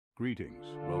Greetings.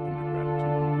 Welcome to Gratitude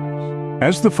and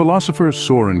Grace. As the philosopher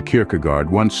Soren Kierkegaard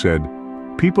once said,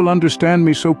 "People understand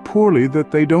me so poorly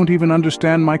that they don't even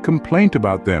understand my complaint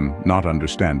about them not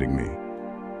understanding me."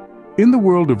 In the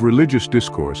world of religious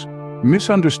discourse,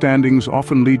 misunderstandings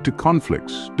often lead to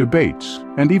conflicts, debates,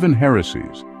 and even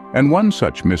heresies. And one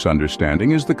such misunderstanding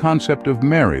is the concept of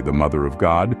Mary, the Mother of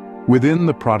God, within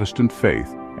the Protestant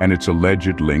faith and its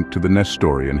alleged link to the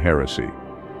Nestorian heresy.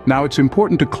 Now, it's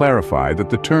important to clarify that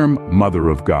the term Mother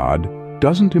of God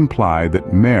doesn't imply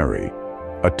that Mary,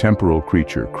 a temporal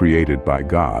creature created by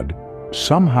God,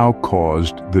 somehow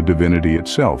caused the divinity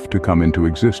itself to come into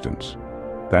existence.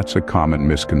 That's a common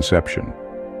misconception.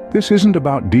 This isn't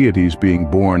about deities being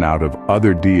born out of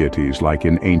other deities like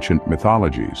in ancient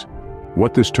mythologies.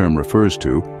 What this term refers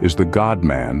to is the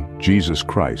God-man, Jesus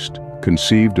Christ,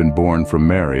 conceived and born from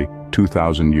Mary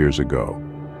 2,000 years ago.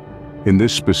 In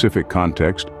this specific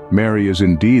context, Mary is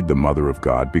indeed the Mother of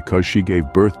God because she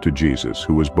gave birth to Jesus,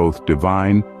 who was both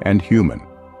divine and human.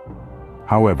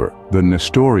 However, the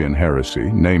Nestorian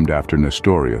heresy, named after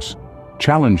Nestorius,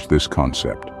 challenged this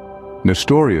concept.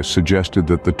 Nestorius suggested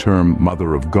that the term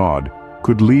Mother of God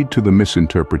could lead to the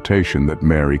misinterpretation that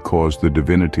Mary caused the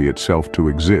divinity itself to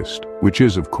exist, which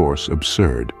is, of course,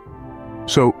 absurd.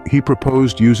 So he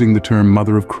proposed using the term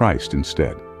Mother of Christ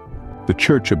instead. The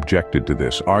Church objected to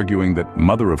this, arguing that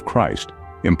Mother of Christ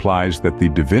implies that the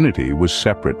divinity was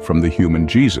separate from the human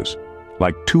Jesus,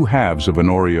 like two halves of an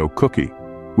Oreo cookie,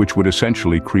 which would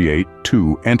essentially create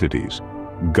two entities,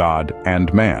 God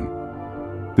and man.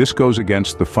 This goes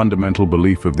against the fundamental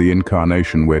belief of the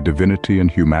Incarnation, where divinity and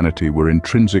humanity were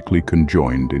intrinsically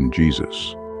conjoined in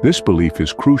Jesus. This belief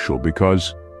is crucial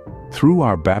because, through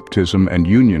our baptism and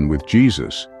union with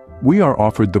Jesus, we are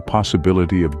offered the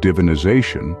possibility of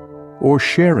divinization or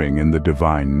sharing in the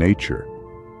divine nature.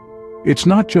 It's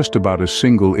not just about a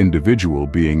single individual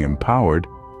being empowered,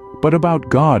 but about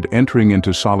God entering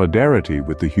into solidarity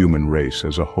with the human race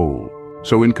as a whole.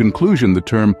 So in conclusion, the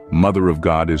term Mother of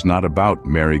God is not about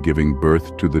Mary giving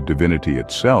birth to the divinity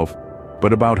itself,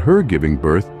 but about her giving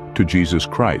birth to Jesus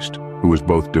Christ, who is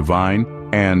both divine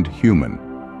and human.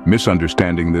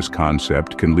 Misunderstanding this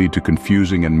concept can lead to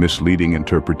confusing and misleading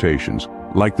interpretations,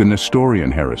 like the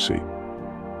Nestorian heresy.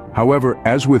 However,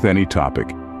 as with any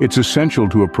topic, it's essential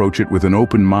to approach it with an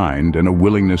open mind and a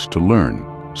willingness to learn.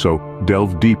 So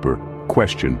delve deeper,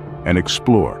 question, and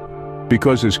explore.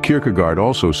 Because as Kierkegaard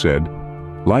also said,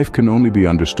 life can only be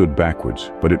understood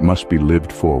backwards, but it must be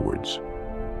lived forwards.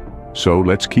 So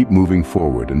let's keep moving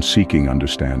forward and seeking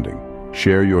understanding.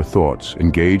 Share your thoughts,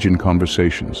 engage in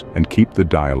conversations, and keep the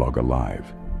dialogue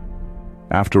alive.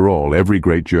 After all, every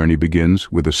great journey begins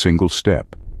with a single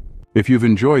step. If you've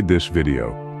enjoyed this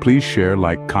video, please share,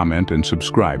 like, comment, and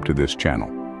subscribe to this channel.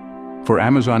 For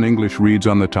Amazon English reads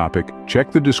on the topic, check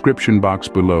the description box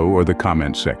below or the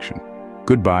comment section.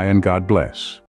 Goodbye and God bless.